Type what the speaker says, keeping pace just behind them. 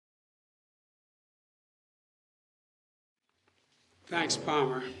Thanks,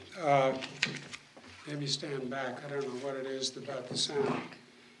 Palmer. Maybe stand back. I don't know what it is about the sound.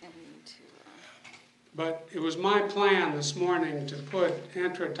 But it was my plan this morning to put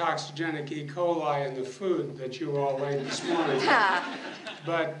enterotoxigenic E. coli in the food that you all ate this morning.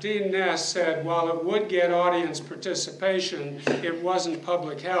 But Dean Ness said while it would get audience participation, it wasn't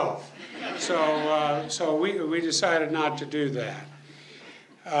public health. So we decided not to do that.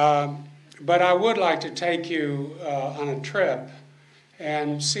 But I would like to take you on a trip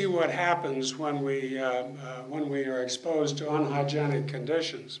and see what happens when we are exposed to unhygienic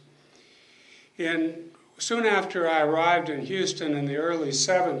conditions. Soon after I arrived in Houston in the early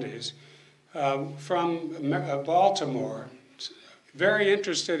 70s, from Baltimore, very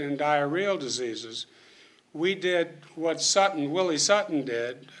interested in diarrheal diseases, we did what Willie Sutton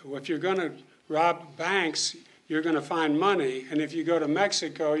did. If you're going to rob banks, you're going to find money, and if you go to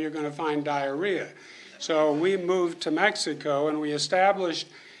Mexico, you're going to find diarrhea. So we moved to Mexico, and we established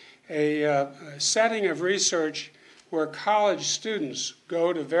a setting of research where college students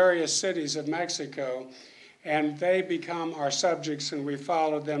go to various cities of Mexico, and they become our subjects, and we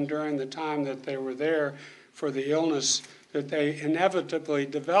followed them during the time that they were there for the illness that they inevitably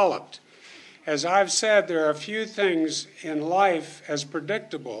developed. As I've said, there are few things in life as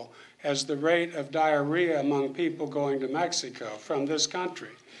predictable as the rate of diarrhea among people going to Mexico from this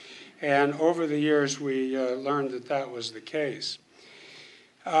country. And over the years, we learned that that was the case.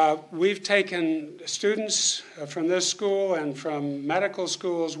 We've taken students from this school and from medical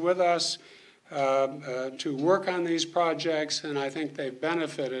schools with us to work on these projects, and I think they've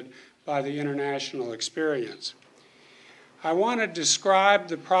benefited by the international experience. I want to describe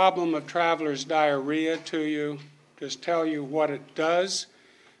the problem of travelers' diarrhea to you, just tell you what it does.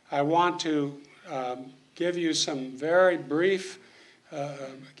 I want to give you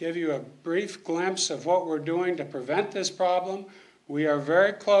a brief glimpse of what we're doing to prevent this problem. We are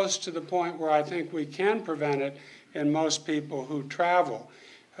very close to the point where I think we can prevent it in most people who travel.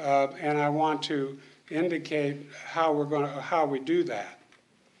 And I want to indicate how we do that.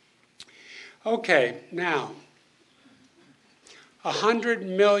 Okay, now, 100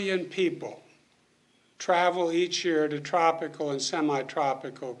 million people travel each year to tropical and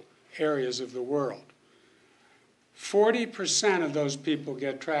semi-tropical areas of the world. 40% of those people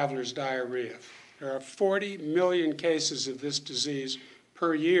get traveler's diarrhea. There are 40 million cases of this disease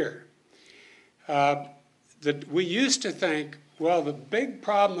per year. We used to think, well, the big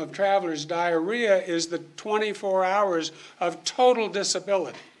problem of traveler's diarrhea is the 24 hours of total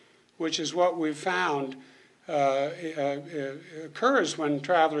disability, which is what we've found occurs when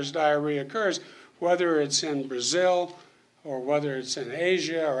traveler's diarrhea occurs, whether it's in Brazil or whether it's in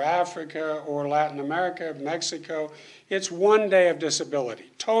Asia or Africa or Latin America, Mexico. It's 1 day of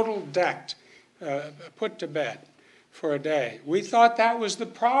disability, total decked, put to bed for a day. We thought that was the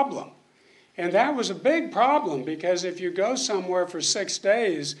problem. And that was a big problem because if you go somewhere for 6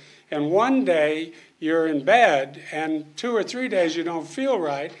 days and 1 day you're in bed and 2 or 3 days you don't feel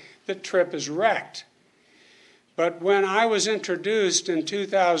right, the trip is wrecked. But when I was introduced in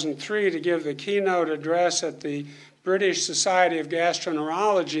 2003 to give the keynote address at the British Society of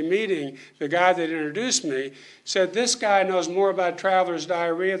Gastroenterology meeting, the guy that introduced me said, this guy knows more about traveler's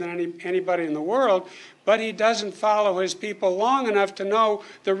diarrhea than anybody in the world, but he doesn't follow his people long enough to know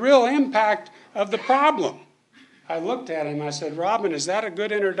the real impact of the problem. I looked at him, I said, Robin, is that a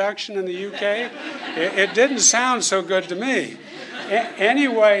good introduction in the UK? It didn't sound so good to me.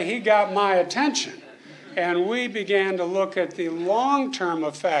 Anyway, he got my attention. And we began to look at the long-term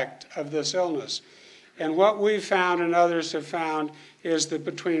effect of this illness. And what we've found and others have found is that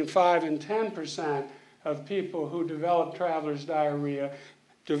between 5 and 10% of people who develop traveler's diarrhea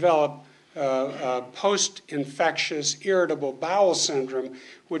develop post-infectious irritable bowel syndrome,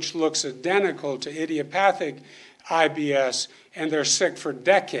 which looks identical to idiopathic IBS, and they're sick for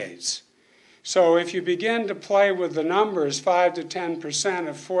decades. So if you begin to play with the numbers, 5 to 10%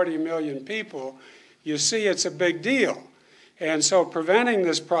 of 40 million people, you see it's a big deal. And so preventing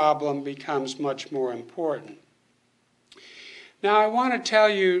this problem becomes much more important. Now I want to tell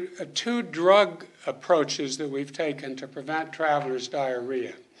you 2 drug approaches that we've taken to prevent traveler's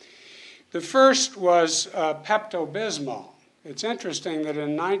diarrhea. The first was Pepto-Bismol. It's interesting that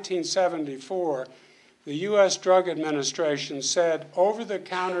in 1974, the U.S. Drug Administration said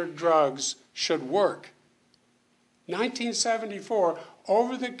over-the-counter drugs should work. 1974,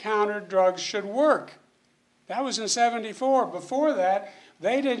 over-the-counter drugs should work. That was in 74. Before that,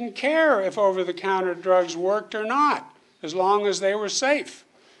 they didn't care if over-the-counter drugs worked or not, as long as they were safe.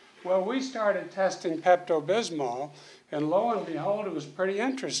 Well, we started testing Pepto-Bismol, and lo and behold, it was a pretty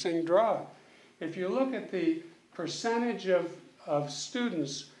interesting drug. If you look at the percentage of of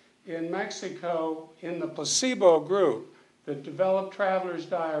students in Mexico in the placebo group that developed traveler's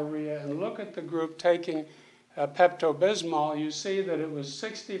diarrhea and look at the group taking Pepto-Bismol, you see that it was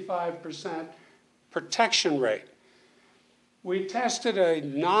 65% protection rate. We tested a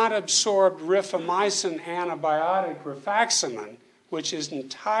non-absorbed rifamycin antibiotic, rifaximin, which is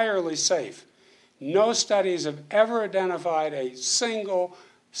entirely safe. No studies have ever identified a single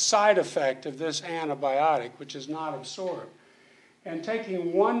side effect of this antibiotic, which is not absorbed. And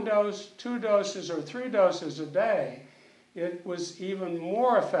taking 1 dose, 2 doses, or 3 doses a day, it was even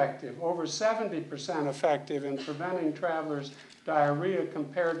more effective, over 70% effective in preventing travelers' diarrhea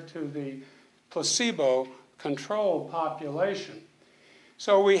compared to the placebo control population.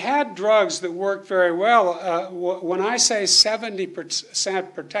 So we had drugs that worked very well. When I say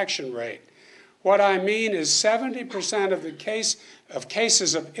 70% protection rate, what I mean is 70% of the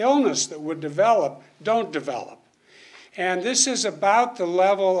cases of illness that would develop don't develop. And this is about the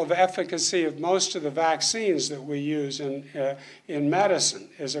level of efficacy of most of the vaccines that we use in medicine,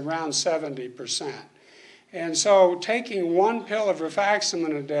 is around 70%. And so taking 1 pill of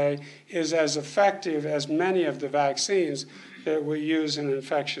rifaximin a day is as effective as many of the vaccines that we use in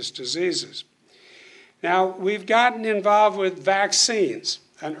infectious diseases. Now, we've gotten involved with vaccines.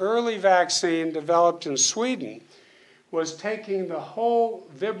 An early vaccine developed in Sweden was taking the whole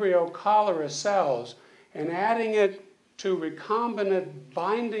Vibrio cholera cells and adding it to recombinant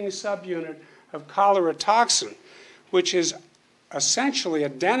binding subunit of cholera toxin, which is essentially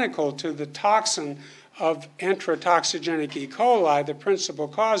identical to the toxin of enterotoxigenic E. coli, the principal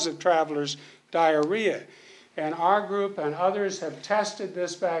cause of travelers' diarrhea. And our group and others have tested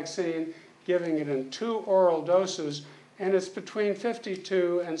this vaccine, giving it in 2 oral doses, and it's between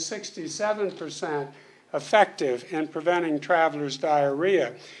 52 and 67% effective in preventing travelers'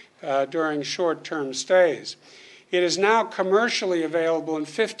 diarrhea during short-term stays. It is now commercially available in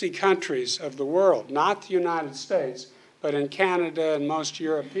 50 countries of the world, not the United States, but in Canada and most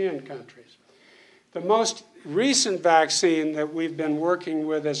European countries. The most recent vaccine that we've been working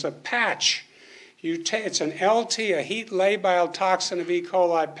with is a patch. It's an LT, a heat labile toxin of E.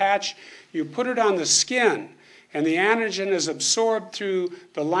 coli patch. You put it on the skin, and the antigen is absorbed through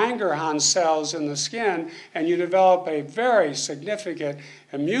the Langerhans cells in the skin, and you develop a very significant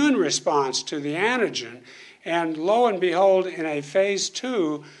immune response to the antigen. And lo and behold, in a phase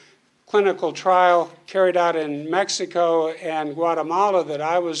 2 clinical trial carried out in Mexico and Guatemala that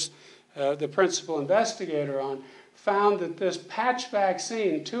I was the principal investigator on, found that this patch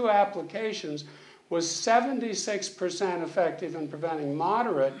vaccine, 2 applications, was 76% effective in preventing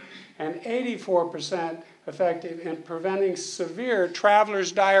moderate and 84% effective in preventing severe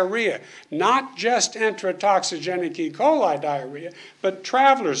travelers' diarrhea. Not just enterotoxigenic E. coli diarrhea, but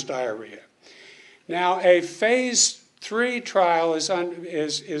travelers' diarrhea. Now, a phase 3 trial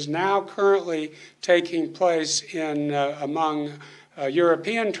is now currently taking place among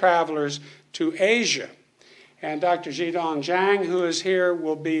European travelers to Asia. And Dr. Zhidong Zhang, who is here,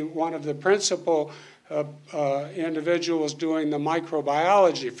 will be one of the principal individuals doing the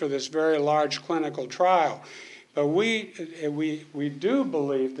microbiology for this very large clinical trial. But we do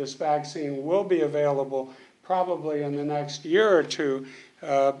believe this vaccine will be available probably in the next year or two.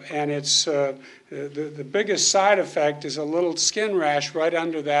 And it's the biggest side effect is a little skin rash right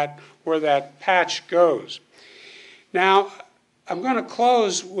under that, where that patch goes. Now, I'm going to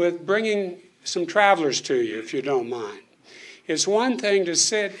close with bringing some travelers to you, if you don't mind. It's one thing to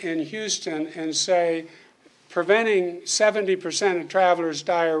sit in Houston and say preventing 70% of travelers'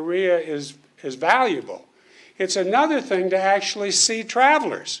 diarrhea is valuable. It's another thing to actually see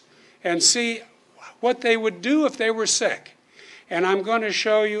travelers and see what they would do if they were sick. And I'm going to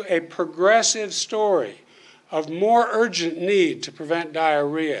show you a progressive story of more urgent need to prevent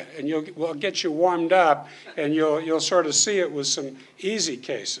diarrhea. And we'll get you warmed up, and you'll sort of see it with some easy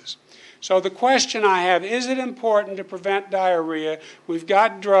cases. So the question I have, is it important to prevent diarrhea? We've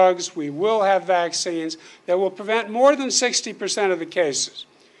got drugs, we will have vaccines that will prevent more than 60% of the cases.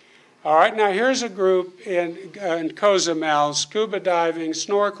 All right, now here's a group in Cozumel, scuba diving,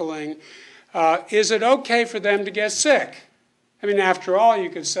 snorkeling. Is it okay for them to get sick? I mean, after all, you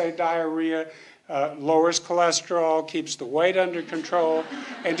could say diarrhea lowers cholesterol, keeps the weight under control,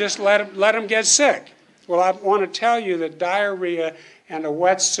 and just let them get sick. Well, I want to tell you that diarrhea and a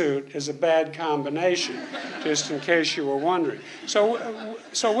wetsuit is a bad combination, just in case you were wondering. So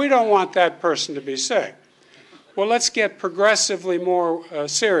we don't want that person to be sick. Well, let's get progressively more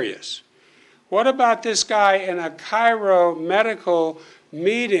serious. What about this guy in a Cairo medical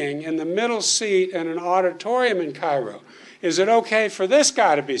meeting in the middle seat in an auditorium in Cairo? Is it okay for this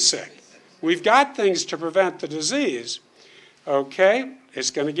guy to be sick? We've got things to prevent the disease. Okay,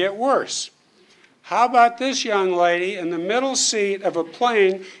 it's going to get worse. How about this young lady in the middle seat of a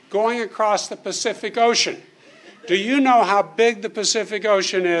plane going across the Pacific Ocean? Do you know how big the Pacific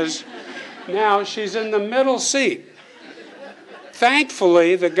Ocean is? Now, she's in the middle seat.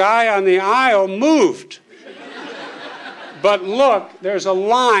 Thankfully, the guy on the aisle moved. But look, there's a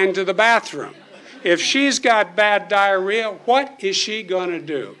line to the bathroom. If she's got bad diarrhea, what is she going to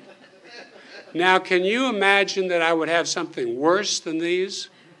do? Now, can you imagine that I would have something worse than these?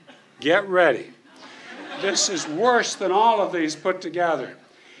 Get ready. This is worse than all of these put together.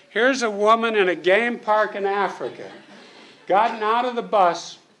 Here's a woman in a game park in Africa, gotten out of the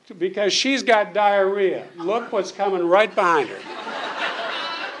bus because she's got diarrhea. Look what's coming right behind her.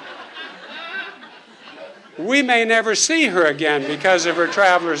 We may never see her again because of her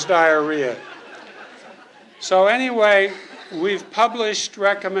traveler's diarrhea. So anyway, we've published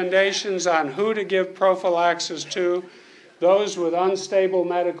recommendations on who to give prophylaxis to. Those with unstable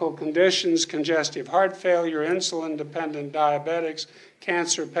medical conditions, congestive heart failure, insulin-dependent diabetics,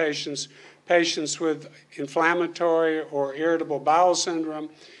 cancer patients, patients with inflammatory or irritable bowel syndrome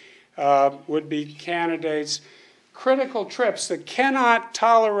would be candidates. Critical trips that cannot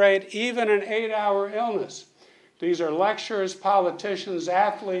tolerate even an 8-hour illness. These are lecturers, politicians,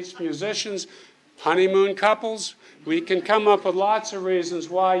 athletes, musicians, honeymoon couples. We can come up with lots of reasons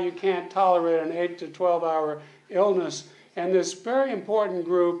why you can't tolerate an 8 to 12-hour illness. And this very important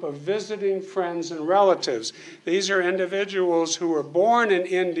group of visiting friends and relatives. These are individuals who were born in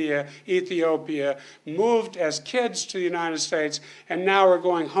India, Ethiopia, moved as kids to the United States, and now are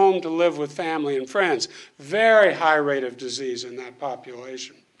going home to live with family and friends. Very high rate of disease in that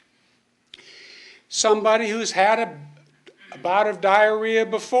population. Somebody who's had a bout of diarrhea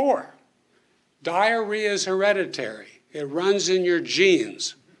before. Diarrhea is hereditary. It runs in your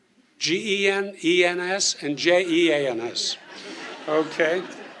genes. G-E-N-E-N-S and J-E-A-N-S. Okay?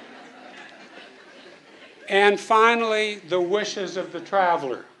 And finally, the wishes of the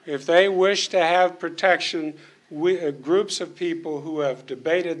traveler. If they wish to have protection, groups of people who have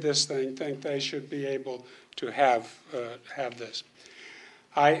debated this thing think they should be able to have this.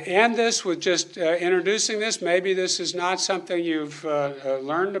 I end this with just introducing this. Maybe this is not something you've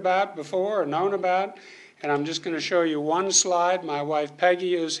learned about before or known about. And I'm just going to show you one slide. My wife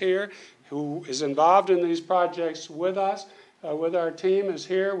Peggy is here, who is involved in these projects with us, with our team, is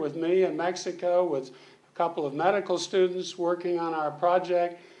here with me in Mexico, with a couple of medical students working on our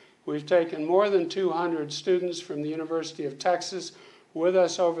project. We've taken more than 200 students from the University of Texas with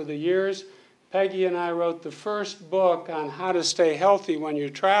us over the years. Peggy and I wrote the first book on how to stay healthy when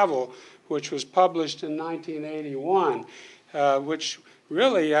you travel, which was published in 1981, which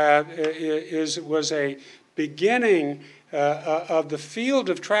really was a beginning of the field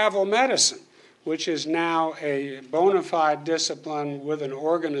of travel medicine, which is now a bona fide discipline with an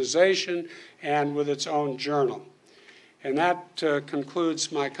organization and with its own journal. And that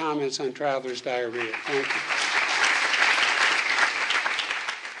concludes my comments on traveler's diarrhea. Thank you.